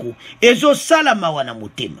bandeko. Ezo sala mawana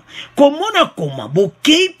motema. Komona koma,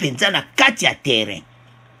 bokei penza na kati ya terrain.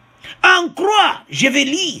 En croire, je vais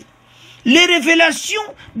lire les révélations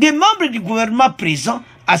des membres du gouvernement présents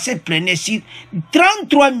à cette plénière sur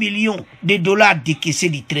 33 millions de dollars décaissés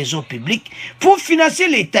du trésor public pour financer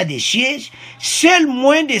l'état des sièges. Seuls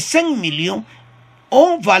moins de 5 millions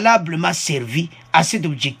ont valablement servi à cet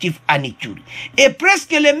objectif en Ituri. Et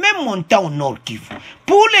presque les mêmes montants au Nord Kivu.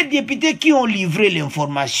 Pour les députés qui ont livré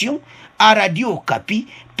l'information à Radio Okapi,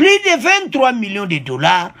 plus de 23 millions de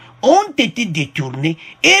dollars ont été détournés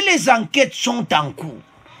et les enquêtes sont en cours.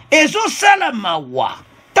 Et zo salamawa,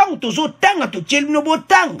 tant tozo tanga to chelino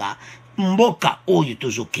botanga, mboka oyo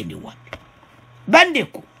tozo kende wapi.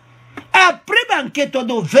 Bandeko, après l'enquête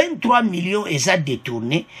de 23 millions et ça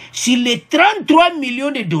détourné, sur les 33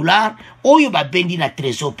 millions de dollars, oyo ba bendi na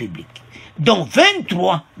trésor public. Donc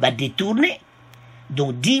 23 ba détourné,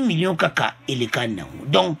 donc 10 millions kaka et les canons.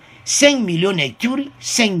 Donc 5 millions na Ituri,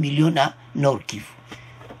 5 millions na Nord Kivu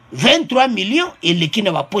 23 millions eleki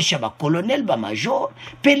na baposha ba colonel ba major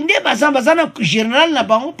pende bazana général na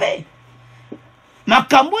bango pe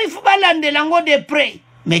makambo ifu balandela yango de près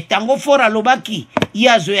mais tango fort alobaki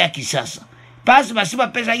yazo ya kisasa pasi basi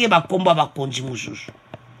bapesa ye bakomba bakonzi mususu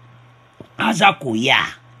aza koya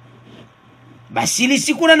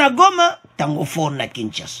basilisi kuna na Goma tango fort na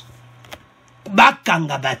Kinshasa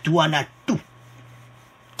bakanga batu wana tout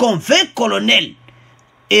comme 20 colonel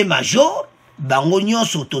et major bango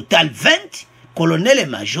nyonso au total 20 colonel et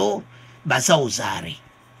major baza aux arrêts.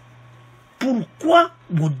 Pourquoi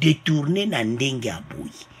vous détournez na ndenge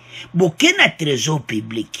aboyi boke na trésor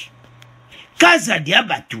public Kazadi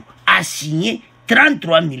Abatu a signé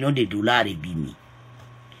 33 millions de dollars et bimi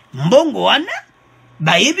mbongo wana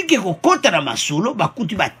bayebi ke kokota na masolo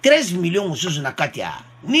bakuti ba 13 millions mususu na kati ya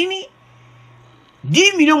nini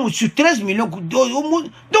 10 millions sur 13 millions donc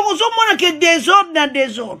on a que désordre dans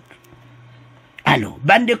désordre. Alors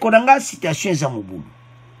bande konanga situation za mobulu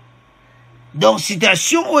donc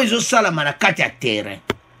situation où ezo sala manakati ya terrain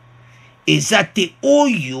ezate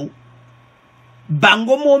oyo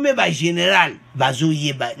bango mome ba général bazo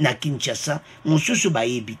yeba na Kinshasa mususu ba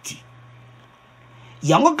yebiti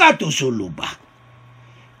yango kato soloba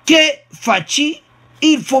que fachi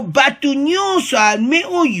il faut battre nyonso armée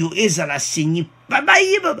oyo ezala senyi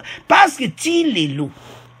parce que ti lelo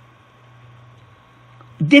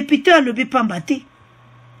député alobi pambate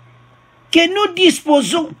que nous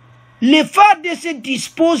disposons les FARDC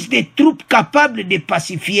disposent des troupes capables de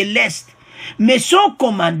pacifier l'Est mais son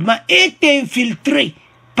commandement est infiltré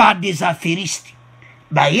par des affairistes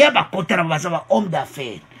baya bakotana bazaba homme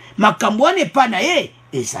d'affaires makambo n'est pas nae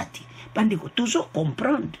ezati bandeko toujours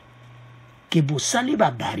comprendre que vous salez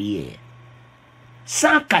la barrière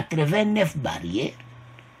 189 barrières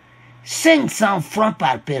 500 francs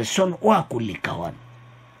par personne ou à Koulikawan.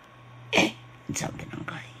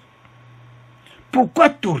 Pourquoi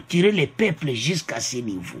torturer les peuples jusqu'à ce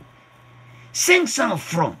niveau? 500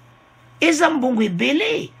 francs. Et Zambongo est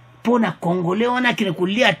belé. Pour les Congolais, on a qu'il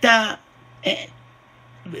y a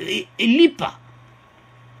lipa.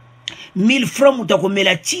 1000 francs, on a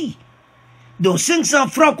melati. Donc 500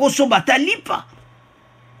 francs, qu'on s'en bat à lipa.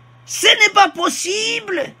 Ce n'est pas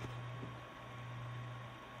possible.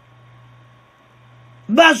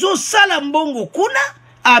 Bazo salambongo kuna,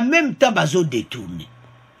 en même temps bazo détourné.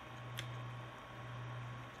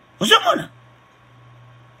 Vous savez,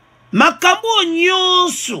 makambo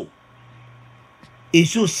nyonso. Et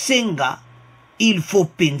ce senga, il faut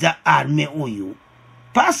penza armée oyo.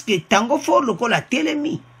 Parce que tango fort le la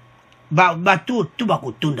telemi. Bato tout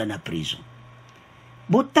bakotonda na prison.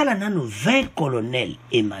 Botala nano 20 colonels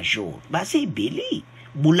et majors. Bah c'est belé.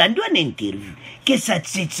 Boulando en interview. Que ça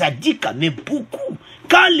dit quand même beaucoup.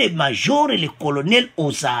 Quand les majors et les colonels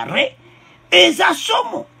aux arrêts, ils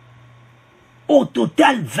assomment. Au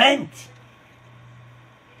total 20.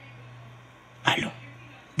 Alors,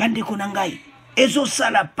 bande konangai. Ezo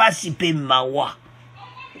sala pasi pe mawa.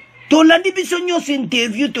 Tolandi bisonyo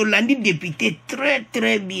s'interview, tolandi député très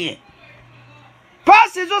très bien.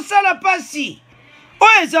 Pas ezo sala pasi. O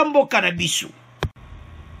ezambo kanabisu.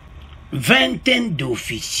 Vingtaine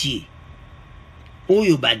d'officiers.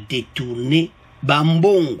 Oyo ba détourné ba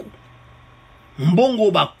mbongo.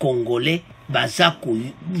 Mbongo ba congolais baza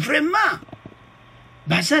koyu. Vraiment.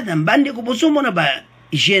 Baza na bande ko bozo mona ba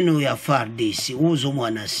geno ya FARDC ozo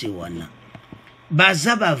mwana se wana.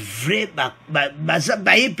 Baza ba vrai baza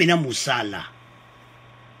ba yepena musala.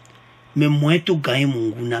 Mais moi to gagne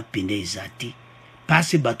munguna pende ezati.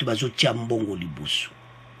 Parce batu bazo tia mbongo liboso.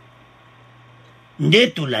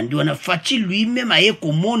 Ndeto landi wana fachi lui-même aye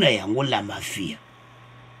komona yango la mafia.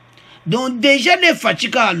 Donc déjà les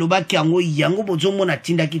fachika aloba ki yango bozo mona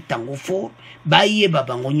tinda ki tango fort ba ye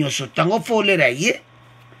babango nyoso tango fort le raye.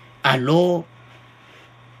 Alors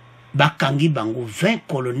bakangi bango 20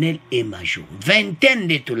 colonels et majors. Vingtaine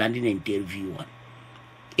de tolandi n'interview.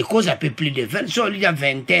 Et cause à peu plus de 20, so il y a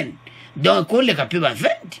vingtaine. Donc on les capé 20.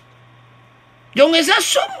 Donc les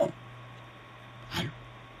assommons. Alors,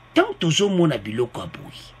 tant que tout le monde a biloko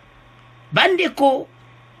aboui. Bandeko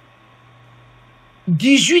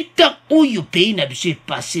 18 ans où le pays n'a pas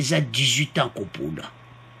passé ça 18 ans kopola.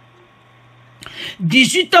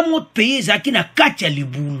 18 ans mon pays ça qui n'a katia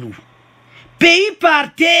liboulou. Pays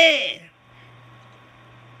par terre.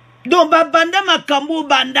 Donc banda makambo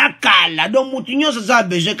banda kala. Donc mutinyo ça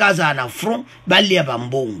besoin kaza na front balia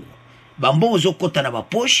bambongo. Bambongo zo kota na ba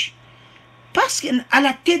poche. Parce qu'à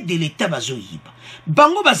la tête de l'État bazo yiba.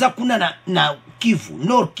 Bango baza kuna na Kivu,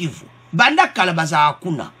 Nord Kivu. Banda kala baza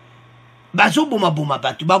akuna. Bazo boma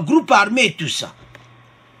batu, ba groupe armé et tout ça.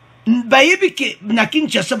 Bayebi ke na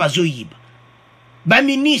Kinshasa bazo yiba. ba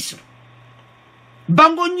ministre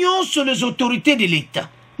bango nyonso les autorités de l'état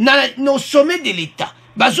no sommet de l'état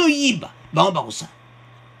bazo yiba bango bakosa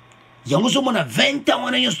yango zomona 20 ans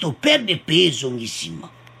wana nyonso to perdre pays ezongisima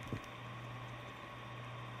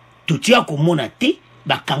totia komona te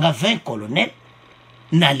bakanga 20 colonel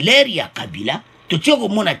na l'ère ya Kabila totia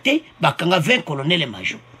komona te bakanga 20 colonel et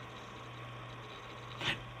major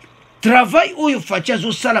travail oyo fatia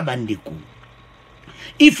zo sala bandeko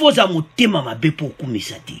il faut za motema mabe pour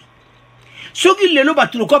kumisa te soki lelo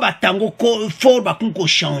batulo kwa batango ko fort bakunko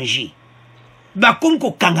changer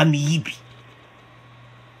bakunko kanga miyibi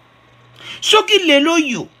soki lelo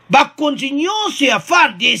yo bakontinyon ya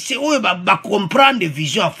FARDC oyo comprendre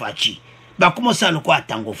vision ya fachi bakomosa loko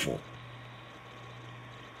atango fort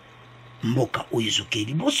mboka oyo ezoke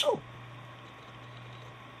liboso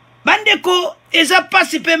bandeko eza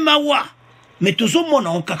pasi pe mawa me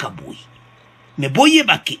tozomona on kaka boyi me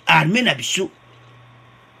boyebaki armée na biso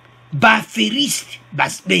baaffairiste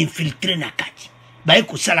bainfiltre na kati baye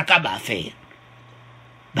kosalaka baaffaire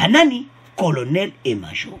banani colonel et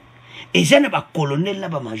major eza na bacolonel na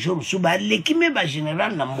bamajor mosusu baleki me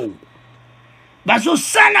bagénéral na mbongo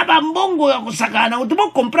bazosala bambongo ya kosakana na oto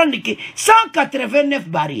bocomprendre ke 189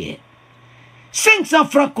 barrières 500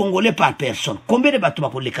 francs congolais par personne. Combien de bateaux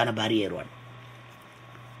pour les cannes barrières?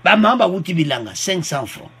 Maman wuti bilanga 500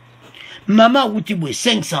 francs. Maman wuti boué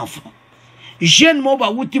 500 francs. Jeune moba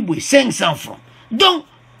wuti boué 500 francs. Donc,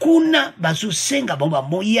 kuna bazo senga bomba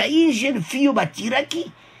bon, il y a une jeune fille au batiraki.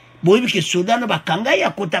 Boyebi ke soldano bakanga ya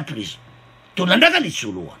kota prison. Tonandaka li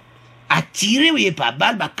solo wa. Atire ouye pa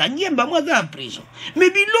bal bakangi mba mwaza en prison. Mais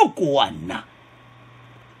biloko wana.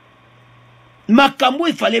 Makambo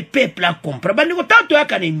il fallait peuple à comprendre. Bandeko tanto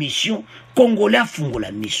yaka na émission congolais afungola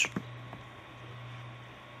miso.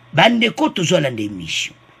 Bandeko tozola na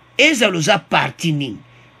émission. Eza loza parti nini.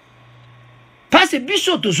 Parce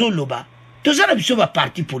biso tozoloba, tozala biso ba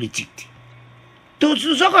parti politique.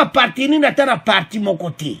 Tozoka parti nini atana parti mon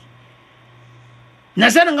côté.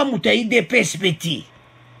 Nazana nga muta IDPS petit.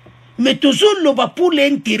 Mais tozoloba pour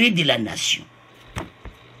l'intérêt de la nation.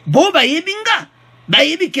 Boba yebinga.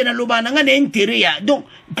 Bayebi kena loba nanga na intérêt ya donc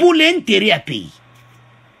pour l'intérêt ya pays.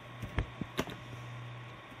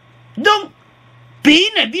 Donc pays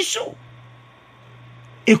na biso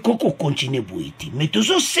et koko continue boiti mais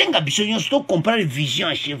tozo senga biso nyonso to comprendre vision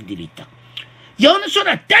à chef de l'état. Ya on so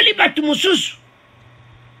na talibatu mususu.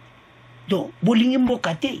 Donc bolingi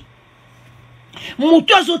mboka te.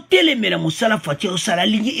 Mutu azo telemela musala fati o sala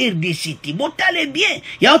lingi RDC. Botale bien.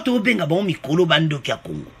 Ya to benga ba mikolo bando kya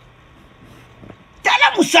Congo.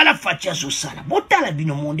 Tala musala fatia so sala. Botala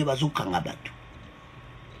bino monde bazo kanga batu.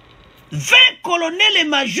 20 colonels et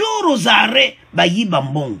majors aux arrêts bayiba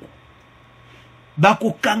mbongo.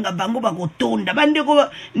 Bako kanga bango bako tonda. Bandeko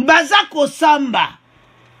bazako samba.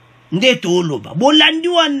 Ndeto oloba. Bolandi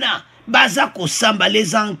wana bazako samba.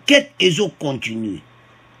 Les enquêtes ezo continuent.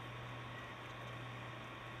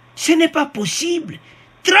 Ce n'est pas possible.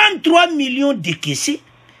 33 millions décaissés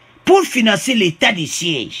pour financer l'état de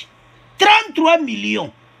siège. 33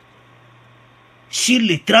 millions. Sur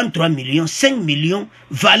les 33 millions, 5 millions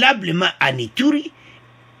valablement à Nituri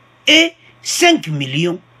et 5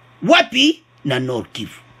 millions Wapi na Nord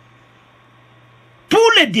Kivu.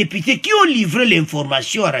 Pour les députés qui ont livré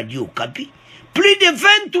l'information à Radio Okapi, plus de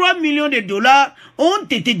 23 millions de dollars ont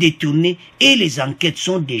été détournés et les enquêtes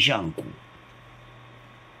sont déjà en cours.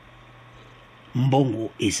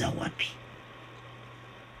 Mbongo eza wapi?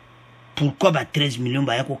 Pourquoi 13 millions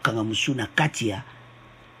bayako kangamusu na katia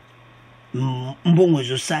mbongo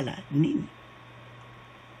ezo sala nini?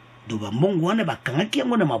 Doba mbongo wana bakangaki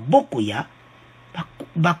yango na maboko ya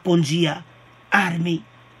bakonzi ya armée.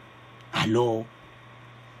 Alors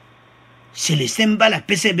c'est le symbole la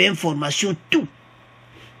PCB information tout.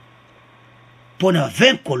 Pour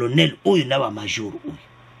 20 colonels oyo na ba major oyo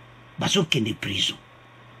baso kende prison.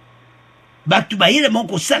 Batu bayele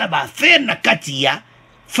monko sala ba affaire na kati ya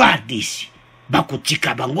FARDC. Bako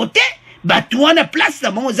tika bango te. Batu wana place na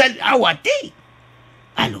mongo zali awate.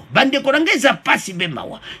 Alors, bande korangeza pasi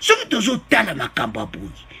bemawa. Soki tozo tala makambo abuyi.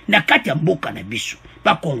 Na kati ya mboka na biso.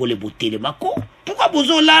 Ba Congolais botele mako. Pourquoi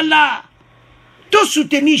bozo lala? To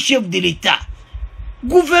soutenir chef de l'État.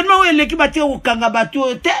 Gouvernement eleki bate okanga batu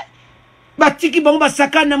te. Batiki bango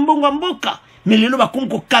basaka na mbongo mboka. Mais lelo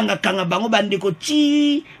bakongo kanga bango bandeko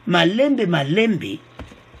ti malembe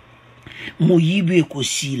moyibi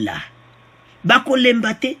ekosila bako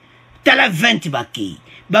lembate tala 20 bakei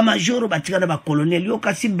ba majoro batikana ba colonel yo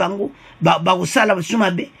kasi bango ba osala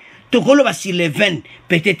basumabe tokolo ba sur les 20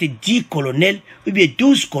 peut-être 10 colonels ou bien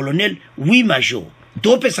 12 colonels 8 majors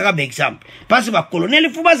topesaka ba exemple parce que ba colonel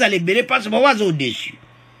faut bazala ebele parce que bawaza au-dessus.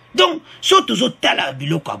 Donc surtout tala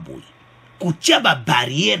biloko aboyi kotia ba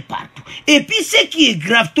barrière partout. Et puis ce qui est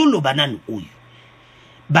grave to lo banane oyo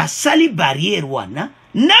ba sali barrière wana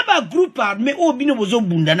na ba groupe armé o bino bozo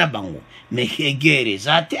bunda na bango mais guerre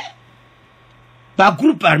ezate ba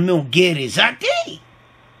groupe armé o guerre ezate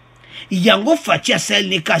yango fatia sel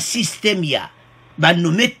ne ka système ya ba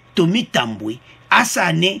nommé Tomi Tambwe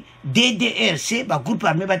asane DDRC ba groupe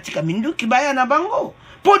armé batika minduki baya na bango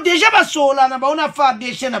pour déjà ba sola na ba on a fait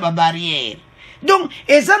des chaînes na ba barrière. Donc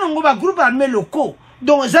eza nango ba groupe armé locaux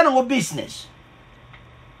donc eza nango business.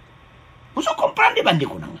 Vous comprenez bande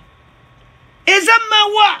konanga eza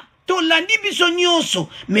mawa to landi biso nyonso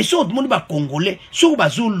mais so tout monde ba congolais so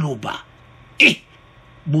bazo loba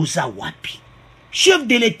boza wapi chef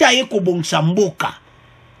de l'état yeko bongsa mboka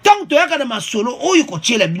tant to yaka na masolo oyo ko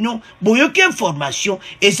tiela bino boyoke information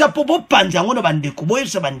eza popo panzango na bandeko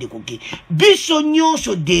boyesa bandeko ke biso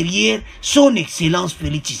nyonso derrière son excellence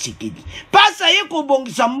Félix Tshisekedi pasa yeko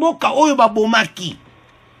bongsa mboka oyo babomaki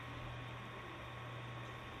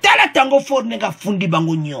tala tango for nega fundi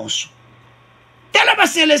bango nyonso tala ba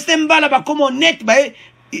Celestin Mbala ba comme honnête ba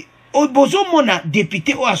bozo mona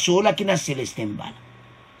député o asola kina Celestin Mbala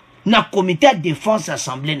na comité de défense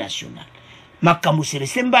assemblée nationale makambo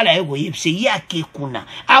Celestin Mbala yego yepse yake kuna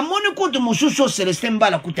amoni ko de mosusu Celestin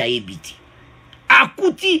Mbala kuta yebiti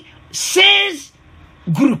akuti 16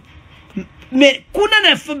 groupes mais kuna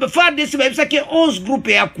na faire des ça que 11 groupes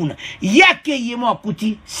ya kuna yake yemo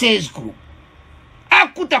akuti 16 groupes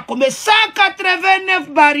akuta comme 189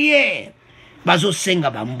 barrières bazo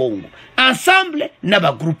senga bambongo ensemble na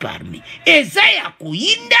ba groupe armé eza ya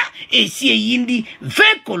koyinda esi yindi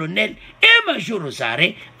 20 colonel et major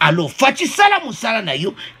Rosare alo fachi sala musala na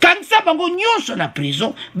yo kanisa bango nyonso na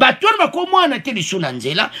prison batwana bakomo na telisho na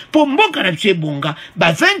nzela po mboka na biso bonga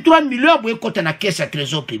ba 23 millions boye kota na caisse à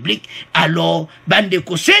trésor public. Alors bande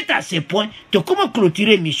ko c'est à ce point de comment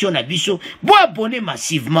clôturer mission na biso bo abonner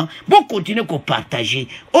massivement bo continuer ko partager.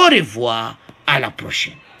 Au revoir, à la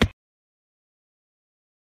prochaine.